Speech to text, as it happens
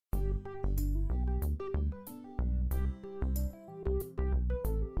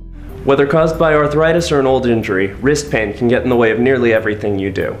Whether caused by arthritis or an old injury, wrist pain can get in the way of nearly everything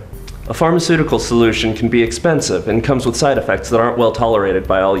you do. A pharmaceutical solution can be expensive and comes with side effects that aren't well tolerated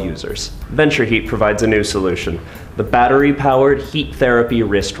by all users. Venture Heat provides a new solution, the battery-powered heat therapy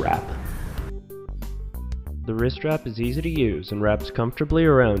wrist wrap. The wrist wrap is easy to use and wraps comfortably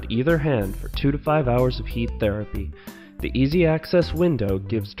around either hand for 2 to 5 hours of heat therapy. The easy access window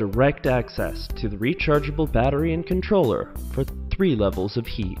gives direct access to the rechargeable battery and controller for 3 levels of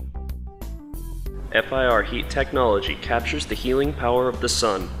heat. FIR heat technology captures the healing power of the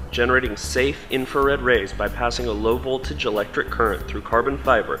sun, generating safe infrared rays by passing a low-voltage electric current through carbon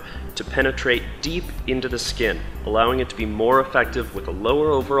fiber to penetrate deep into the skin, allowing it to be more effective with a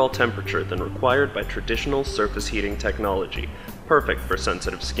lower overall temperature than required by traditional surface heating technology, perfect for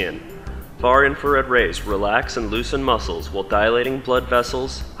sensitive skin. Far infrared rays relax and loosen muscles while dilating blood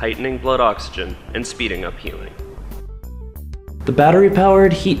vessels, heightening blood oxygen, and speeding up healing. The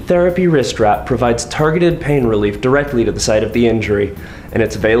battery-powered heat therapy wrist wrap provides targeted pain relief directly to the site of the injury, and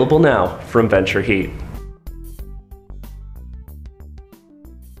it's available now from Venture Heat.